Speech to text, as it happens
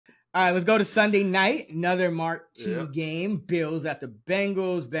All right, let's go to Sunday night. Another marquee game. Bills at the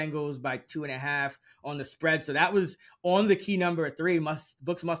Bengals. Bengals by 2.5 on the spread. So that was on the key number 3.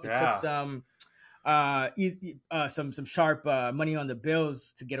 Books must have took some sharp money on the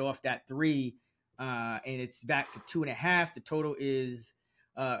Bills to get off that 3. And it's back to 2.5. The total is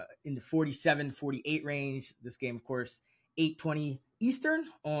in the 47-48 range. This game, of course, 8:20 Eastern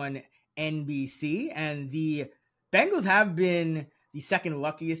on NBC. And the Bengals have been the second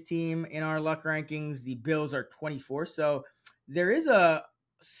luckiest team in our luck rankings. The Bills are 24. So there is a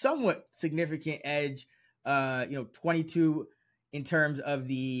somewhat significant edge, 22 in terms of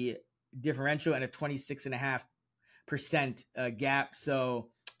the differential and a 26.5% gap. So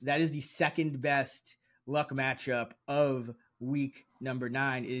that is the second best luck matchup of week number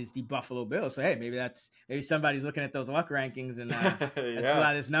 9 is the Buffalo Bills. So, hey, maybe somebody's looking at those luck rankings and that's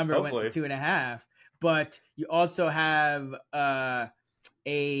why this number went to 2.5. But you also have a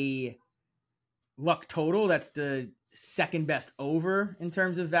luck total. That's the second best over in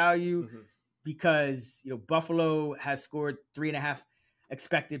terms of value because, Buffalo has scored 3.5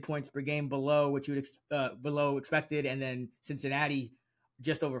 expected points per game below what you would below expected. And then Cincinnati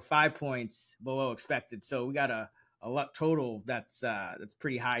just over 5 points below expected. So we got a luck total that's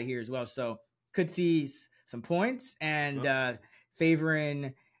pretty high here as well. So could see some points and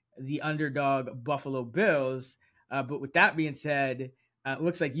favoring the underdog Buffalo Bills. But with that being said, it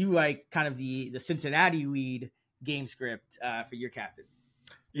looks like you like kind of the Cincinnati lead game script for your captain.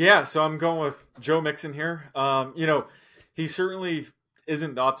 Yeah, so I'm going with Joe Mixon here. He certainly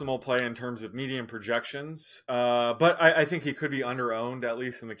isn't the optimal play in terms of median projections, but I think he could be under-owned, at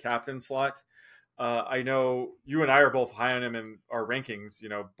least in the captain slot. I know you and I are both high on him in our rankings,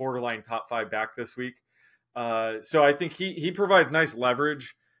 borderline top 5 back this week. So I think he provides nice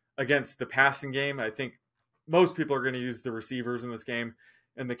leverage against the passing game. I think most people are going to use the receivers in this game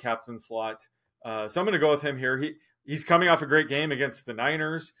in the captain slot. So I'm going to go with him here. He's coming off a great game against the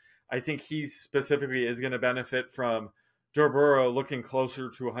Niners. I think he specifically is going to benefit from Joe Burrow looking closer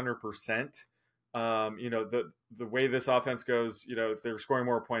to 100%. The way this offense goes, if they're scoring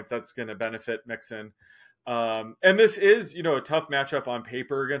more points, that's going to benefit Mixon. And this is, a tough matchup on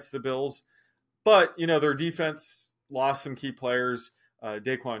paper against the Bills, but, their defense lost some key players.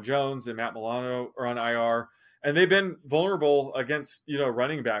 Daquan Jones and Matt Milano are on IR, and they've been vulnerable against,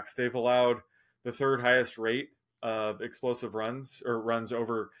 running backs. They've allowed the third highest rate of explosive runs or runs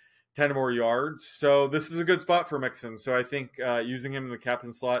over 10 or more yards. So this is a good spot for Mixon. So I think using him in the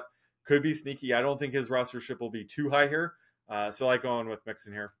captain slot could be sneaky. I don't think his rostership will be too high here. So I like going with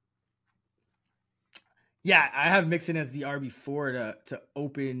Mixon here. Yeah, I have Mixon as the RB4 to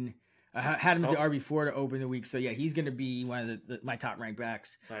open. I had him as the RB4 to open the week. So, yeah, he's going to be one of my top-ranked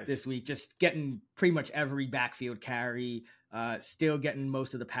backs this week. Just getting pretty much every backfield carry, still getting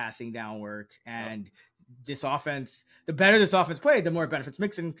most of the passing down work. And this offense, the better this offense played, the more it benefits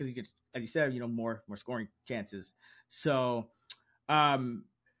Mixon because he gets, as you said, more scoring chances. So, I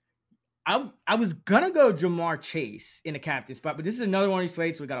was going to go Jamar Chase in a captain spot, but this is another one of these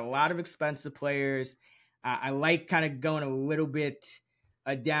slates. We got a lot of expensive players. I like kind of going a little bit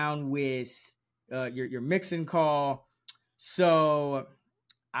down with your Mixon call. So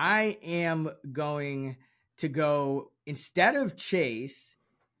I am going to go, instead of Chase,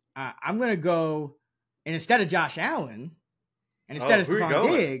 I'm going to go, and instead of Josh Allen, and instead of Stephon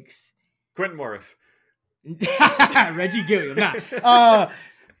Diggs. Quentin Morris. Reggie Gilliam.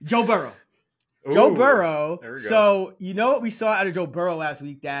 Joe Burrow. Ooh, Joe Burrow. There we go. So you know what we saw out of Joe Burrow last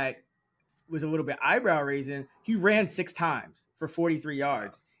week that was a little bit eyebrow raising? He ran 6 times for 43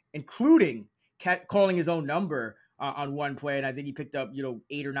 yards, including calling his own number on one play. And I think he picked up,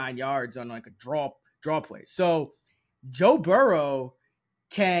 8 or 9 yards on like a draw play. So Joe Burrow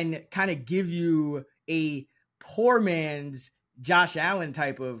can kind of give you a poor man's Josh Allen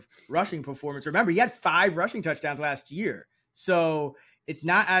type of rushing performance. Remember, he had 5 rushing touchdowns last year. So it's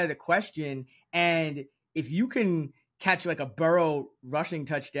not out of the question. And if you can catch like a Burrow rushing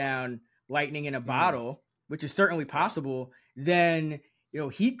touchdown lightning in a bottle, which is certainly possible, then,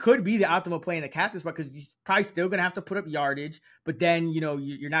 he could be the optimal play in the captain spot because he's probably still going to have to put up yardage, but then,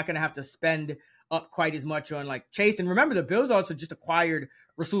 you're not going to have to spend up quite as much on like Chase. And remember, the Bills also just acquired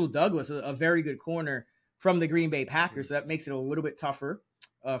Rasul Douglas, a very good corner from the Green Bay Packers. So that makes it a little bit tougher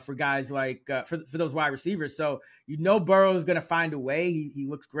for guys like for those wide receivers. So, Burrow is going to find a way. He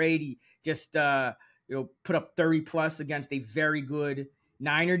looks great. He just, put up 30 plus against a very good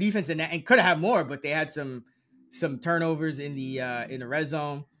Niner defense and could have had more, but they had some turnovers in the red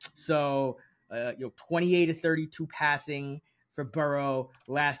zone. So, 28 to 32 passing for Burrow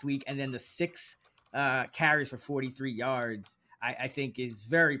last week. And then the 6 carries for 43 yards I think is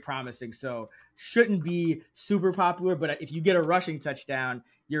very promising. So shouldn't be super popular, but if you get a rushing touchdown,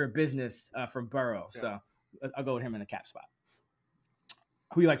 you're in business from Burrow. Yeah. So I'll go with him in the cap spot.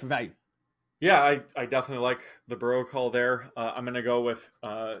 Who you like for value? Yeah, I definitely like the Burrow call there. I'm going to go with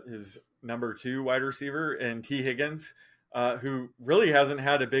his number 2 wide receiver in T. Higgins, who really hasn't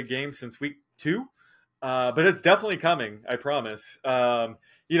had a big game since week 2. But it's definitely coming, I promise.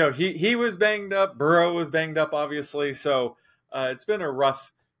 He was banged up. Burrow was banged up, obviously. So it's been a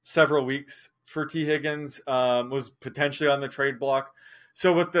rough several weeks for T. Higgins. Was potentially on the trade block.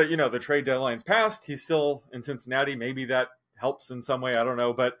 So with the trade deadline's passed, he's still in Cincinnati. Maybe that helps in some way. I don't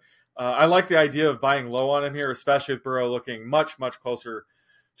know. But I like the idea of buying low on him here, especially with Burrow looking much, much closer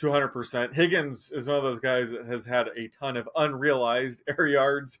to 100%. Higgins is one of those guys that has had a ton of unrealized air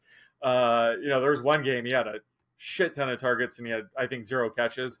yards. There was one game he had a shit ton of targets and he had, I think, 0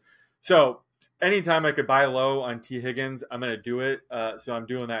 catches. So anytime I could buy low on T. Higgins, I'm going to do it. So I'm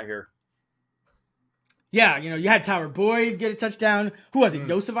doing that here. Yeah, you had Tyler Boyd get a touchdown. Who was it?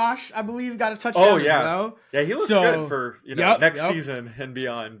 Yosavash, I believe, got a touchdown as well. Yeah, he looks good for next season and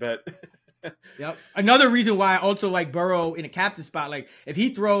beyond. But yep. Another reason why I also like Burrow in a captain spot. Like if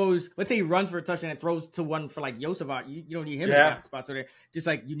he throws, let's say he runs for a touchdown and throws to one for like Yosavash, you don't need him in a captain spot. So they're just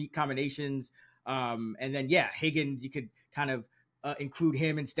like unique combinations. And then Higgins, you could kind of include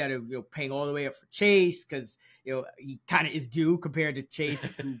him instead of paying all the way up for Chase because he kind of is due compared to Chase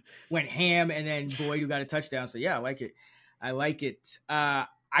who went ham and then Boyd who got a touchdown. So I like it. I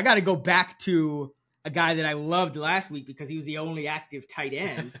got to go back to a guy that I loved last week because he was the only active tight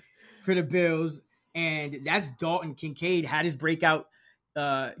end for the Bills, and that's Dalton Kincaid. Had his breakout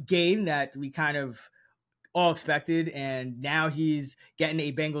game that we kind of all expected, and now he's getting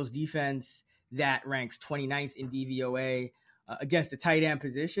a Bengals defense that ranks 29th in DVOA against the tight end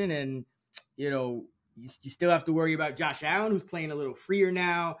position. And, you still have to worry about Josh Allen, who's playing a little freer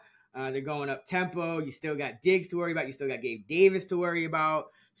now. They're going up tempo. You still got Diggs to worry about. You still got Gabe Davis to worry about.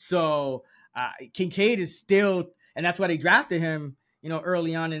 So Kincaid is still, and that's why they drafted him,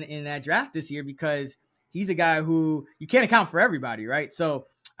 early on in that draft this year, because he's a guy who you can't account for everybody, right? So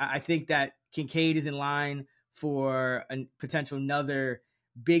I think that Kincaid is in line for a potential another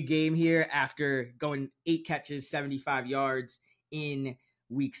big game here after going 8 catches, 75 yards in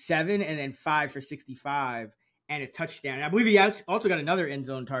week 7, and then 5 for 65 and a touchdown. And I believe he also got another end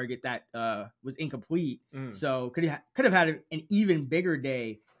zone target that was incomplete. So could have had an even bigger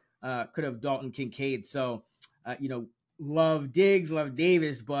day. Could have Dalton Kincaid. So, love Diggs, love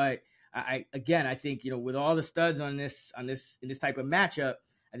Davis, but I think, with all the studs in this type of matchup,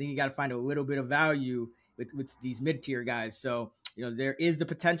 I think you got to find a little bit of value with these mid-tier guys. So, there is the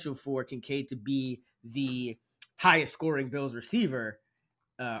potential for Kincaid to be the highest scoring Bills receiver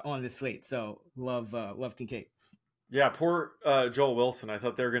on this slate. So love Kincaid. Yeah, poor Joel Wilson. I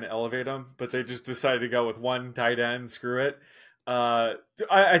thought they were going to elevate him, but they just decided to go with one tight end. Screw it.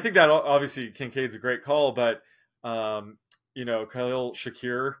 I think that obviously Kincaid's a great call, but Khalil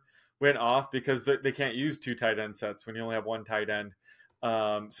Shakir went off because they can't use 2 tight end sets when you only have 1 tight end.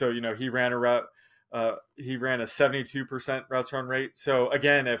 So he ran a route. He ran a 72% routes run rate. So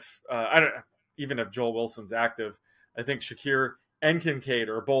again, even if Joel Wilson's active, I think Shakir and Kincaid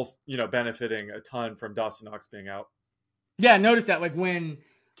are both, benefiting a ton from Dawson Knox being out. Yeah, I noticed that. Like when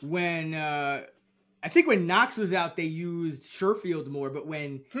I think when Knox was out, they used Sherfield more. But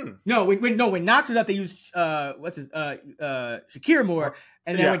when Knox was out, they used Shakir more.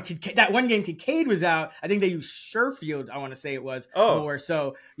 And then when that one game Kincaid was out, I think they used Sherfield. I want to say it was more.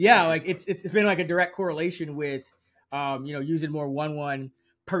 So like it's been like a direct correlation with using more 1-1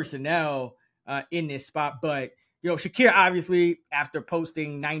 personnel in this spot. But Shakir obviously after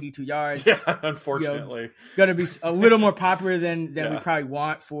posting 92 yards, unfortunately, going to be a little more popular than we probably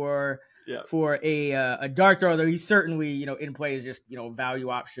want for a dart throw. Though he's certainly in play as just value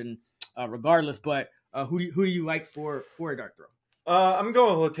option regardless. But who do you like for a dart throw? I'm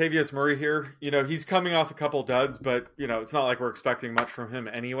going with Latavius Murray here. He's coming off a couple duds, but it's not like we're expecting much from him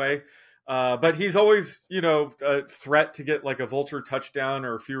anyway. But he's always a threat to get like a vulture touchdown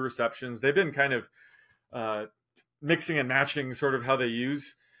or a few receptions. They've been kind of mixing and matching sort of how they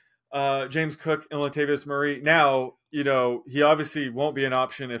use James Cook and Latavius Murray. Now, he obviously won't be an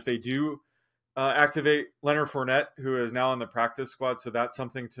option if they do activate Leonard Fournette, who is now on the practice squad. So that's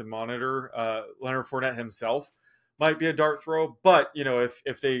something to monitor. Leonard Fournette himself might be a dart throw, but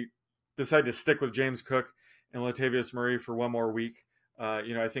if they decide to stick with James Cook and Latavius Murray for one more week,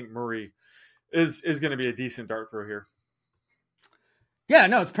 I think Murray is going to be a decent dart throw here. Yeah,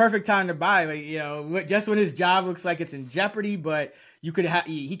 no, it's perfect time to buy. Like, just when his job looks like it's in jeopardy, but he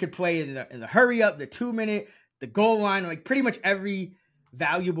could play in the hurry up, the 2-minute, the goal line, like pretty much every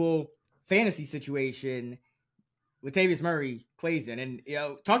valuable fantasy situation Latavius Murray plays in. And,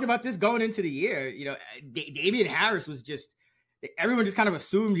 talking about this going into the year, Damian Harris was just, everyone just kind of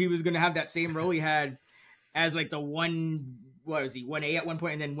assumed he was going to have that same role he had as like the 1A at one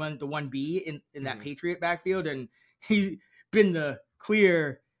point, and then the 1B in that Patriot backfield. And he's been the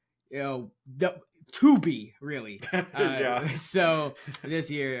clear, the 2B really. So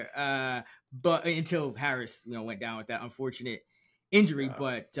this year, but until Harris, went down with that unfortunate injury. Yeah.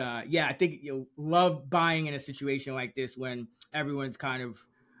 But I think love buying in a situation like this when everyone's kind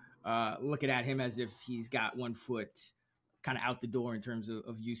of looking at him as if he's got one foot kind of out the door in terms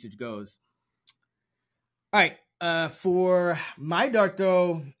of usage goes. All right, for my dart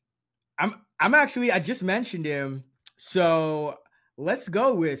though, I just mentioned him, so let's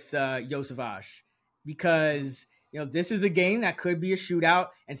go with Joseph because this is a game that could be a shootout,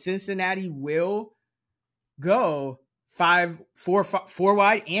 and Cincinnati will go 4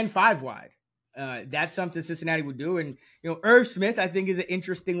 wide and 5 wide. That's something Cincinnati would do. And, Irv Smith, I think, is an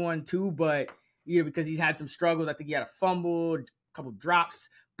interesting one too, but, because he's had some struggles. I think he had a fumble, a couple drops,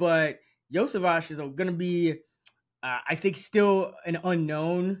 but Joseph is going to be, I think, still an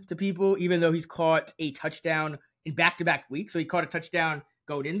unknown to people, even though he's caught a touchdown in back-to-back weeks. So he caught a touchdown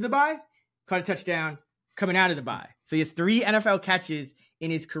going into the bye, caught a touchdown coming out of the bye. So he has 3 NFL catches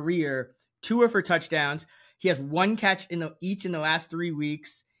in his career. 2 are for touchdowns. He has 1 catch each in the last 3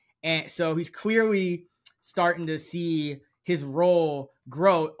 weeks. And so he's clearly starting to see his role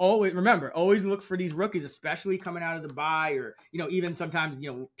grow. Always look for these rookies, especially coming out of the bye, or, even sometimes,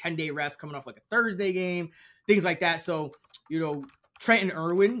 10-day rest coming off like a Thursday game, things like that. So, Trenton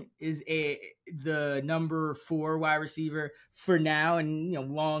Irwin is the number 4 wide receiver for now, and,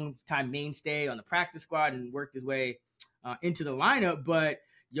 long time mainstay on the practice squad and worked his way into the lineup. But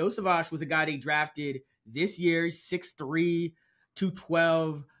Joseph was a guy they drafted this year, 6'3",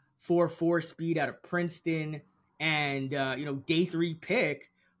 212, 4.4 speed out of Princeton, and day 3 pick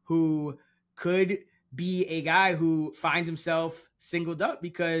who could be a guy who finds himself singled up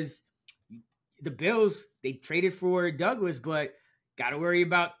because the Bills, they traded for Douglas, but got to worry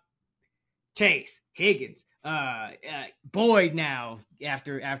about Chase, Higgins, Boyd now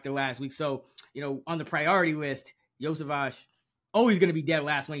after last week. So, on the priority list, Joseph always going to be dead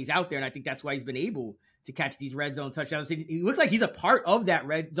last when he's out there, and I think that's why he's been able to catch these red zone touchdowns. He looks like he's a part of that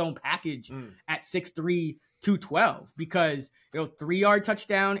red zone package at 6'3", 212, because 3-yard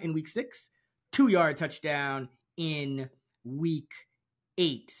touchdown in week 6, 2-yard touchdown in week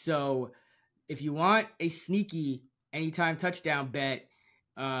 8. So if you want a sneaky anytime touchdown bet,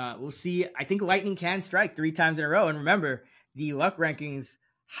 we'll see. I think Lightning can strike 3 times in a row. And remember, the luck rankings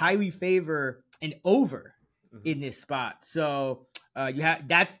highly favor an over in this spot. So you have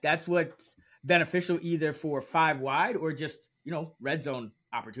that's what's beneficial either for 5 wide or just red zone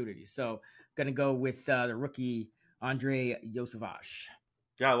opportunities. So gonna go with the rookie Andre Joseph.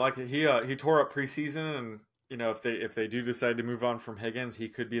 Yeah, I like it. He tore up preseason, and if they do decide to move on from Higgins, he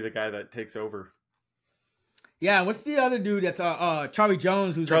could be the guy that takes over. Yeah, and what's the other dude that's Charlie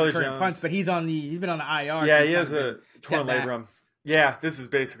Jones, who's Charlie Jones. Punch, but he's been on the IR. Yeah, he has a torn labrum. Yeah, this is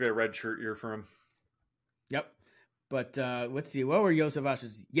basically a red shirt year for him. Yep. But let's see, what were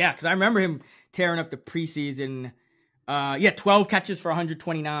Joseph's? Yeah, because I remember him tearing up the preseason. 12 catches for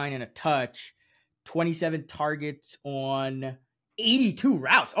 129 and a touch, 27 targets on 82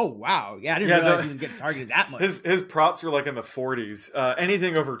 routes. Oh, wow. Yeah, I didn't realize he was getting targeted that much. His props were like in the 40s.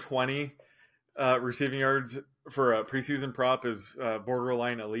 Anything over 20 receiving yards for a preseason prop is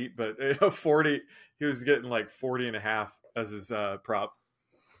borderline elite, but 40, he was getting like 40 and a half as his prop.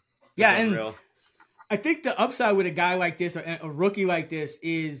 Yeah, and I think the upside with a guy like this, a rookie like this,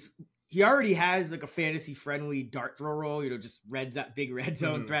 is he already has like a fantasy friendly dart throw role, just big red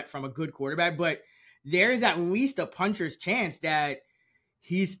zone threat from a good quarterback. But there's at least a puncher's chance that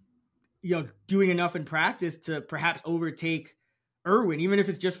he's, doing enough in practice to perhaps overtake Irwin, even if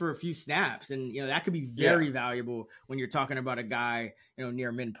it's just for a few snaps. And, that could be very valuable when you're talking about a guy,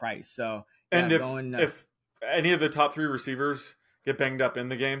 near min price. So, and if any of the top 3 receivers get banged up in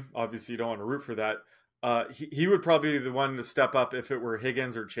the game, obviously you don't want to root for that. He would probably be the one to step up if it were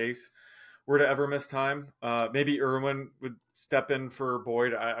Higgins or Chase were to ever miss time. Maybe Irwin would step in for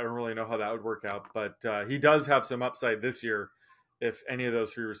Boyd. I don't really know how that would work out, but he does have some upside this year if any of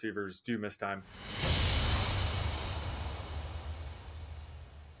those 3 receivers do miss time.